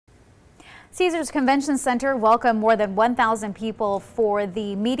Caesars Convention Center welcomed more than 1,000 people for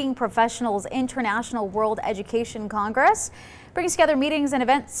the Meeting Professionals International World Education Congress. Brings together meetings and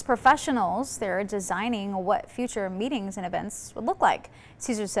events professionals. They're designing what future meetings and events would look like.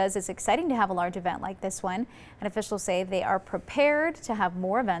 Caesars says it's exciting to have a large event like this one, and officials say they are prepared to have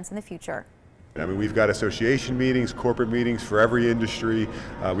more events in the future. I mean, we've got association meetings, corporate meetings for every industry.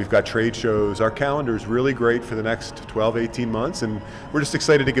 We've got trade shows. Our calendar is really great for the next 12, 18 months, and we're just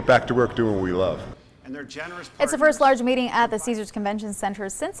excited to get back to work doing what we love. It's the first large meeting at the Caesars Convention Center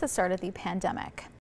since the start of the pandemic.